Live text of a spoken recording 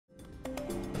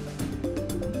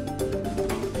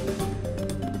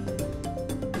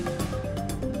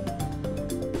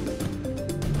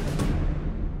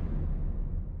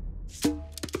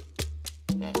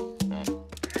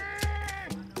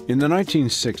In the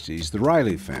 1960s, the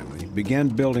Riley family began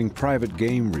building private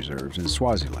game reserves in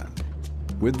Swaziland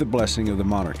with the blessing of the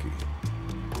monarchy.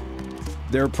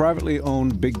 Their privately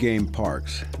owned big game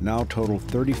parks now total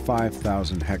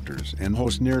 35,000 hectares and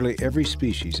host nearly every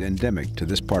species endemic to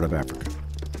this part of Africa.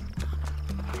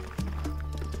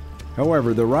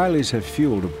 However, the Rileys have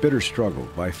fueled a bitter struggle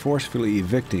by forcefully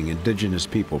evicting indigenous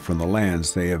people from the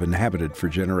lands they have inhabited for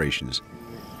generations.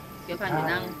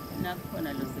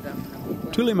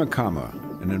 Thuli Makama,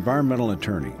 an environmental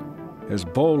attorney, has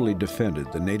boldly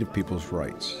defended the native people's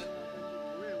rights.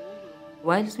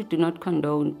 Whilst we do not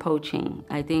condone poaching,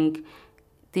 I think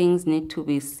things need to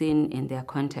be seen in their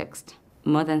context.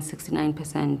 More than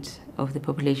 69% of the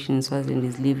population in Swaziland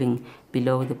is living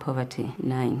below the poverty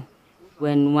line.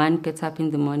 When one gets up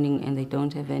in the morning and they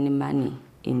don't have any money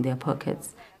in their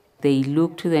pockets, they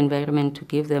look to the environment to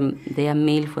give them their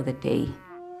meal for the day.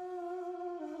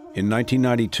 In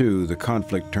 1992, the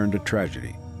conflict turned to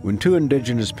tragedy when 2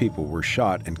 indigenous people were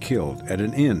shot and killed at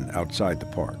an inn outside the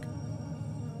park.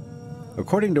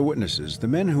 According to witnesses, the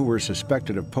men who were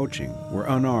suspected of poaching were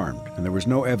unarmed and there was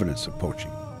no evidence of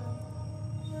poaching.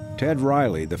 Ted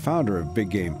Riley, the founder of Big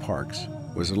Game Parks,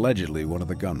 was allegedly one of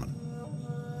the gunmen.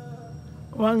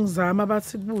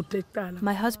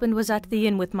 My husband was at the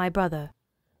inn with my brother.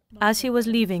 As he was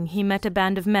leaving, he met a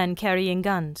band of men carrying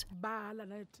guns.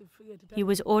 He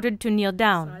was ordered to kneel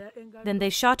down. Then they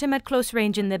shot him at close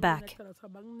range in the back.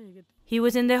 He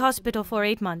was in the hospital for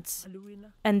 8 months,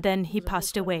 and then he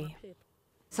passed away.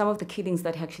 Some of the killings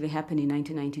that actually happened in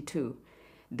 1992,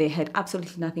 they had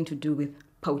absolutely nothing to do with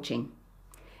poaching.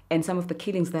 And some of the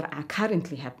killings that are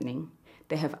currently happening,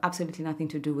 they have absolutely nothing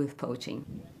to do with poaching.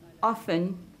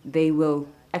 Often, they will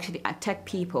actually attack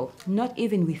people, not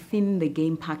even within the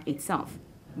game park itself,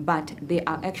 but they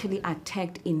are actually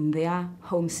attacked in their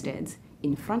homesteads,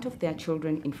 in front of their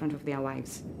children, in front of their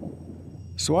wives.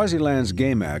 Swaziland's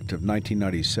Game Act of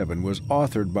 1997 was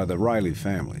authored by the Riley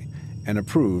family and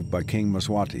approved by King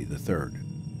Mswati III.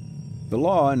 The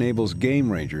law enables game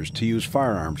rangers to use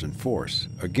firearms in force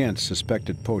against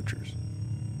suspected poachers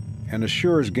and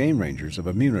assures game rangers of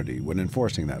immunity when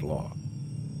enforcing that law.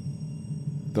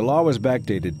 The law was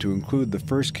backdated to include the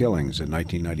first killings in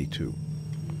 1992.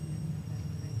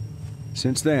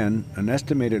 Since then, an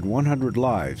estimated 100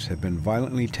 lives have been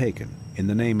violently taken in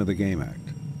the name of the Game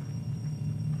Act.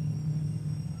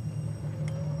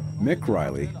 Mick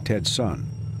Riley, Ted's son,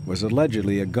 was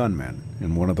allegedly a gunman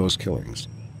in one of those killings.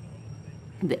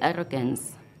 The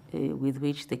arrogance with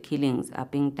which the killings are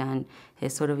being done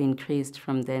has sort of increased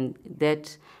from then.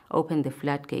 That opened the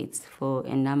floodgates for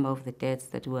a number of the deaths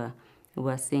that we're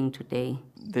seeing today.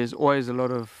 There's always a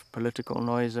lot of political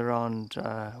noise around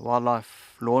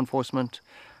wildlife law enforcement,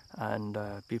 and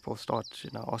people start,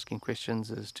 asking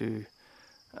questions as to,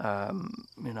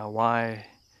 why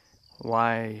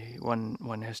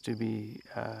one has to be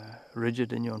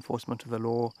rigid in your enforcement of the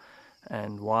law,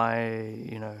 and why,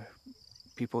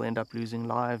 people end up losing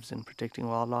lives in protecting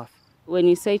wildlife. When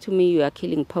you say to me you are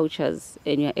killing poachers,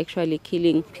 and you're actually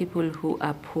killing people who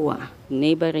are poor,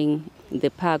 neighboring the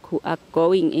park, who are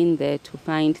going in there to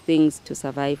find things to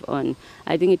survive on,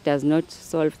 I think it does not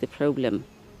solve the problem.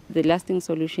 The lasting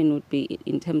solution would be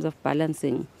in terms of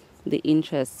balancing the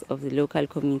interests of the local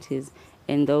communities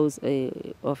and those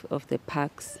of the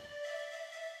parks.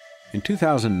 In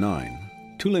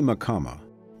 2009, Thuli Makama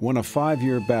won a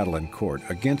 5-year battle in court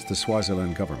against the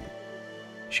Swaziland government.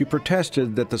 She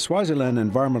protested that the Swaziland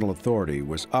Environmental Authority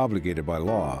was obligated by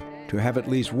law to have at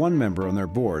least one member on their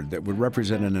board that would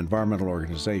represent an environmental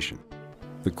organization.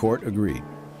 The court agreed.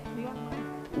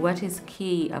 What is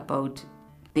key about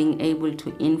being able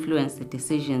to influence the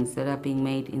decisions that are being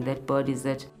made in that body is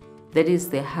that is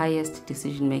the highest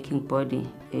decision-making body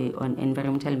on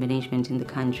environmental management in the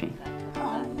country.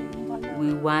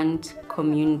 We want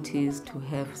communities to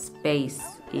have space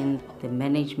in the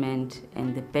management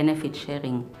and the benefit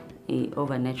sharing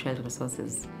over natural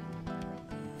resources.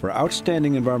 For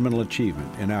outstanding environmental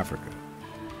achievement in Africa,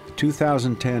 the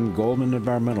 2010 Goldman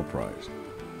Environmental Prize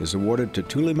is awarded to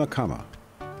Thuli Makama,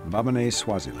 Mbabane,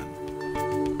 Swaziland.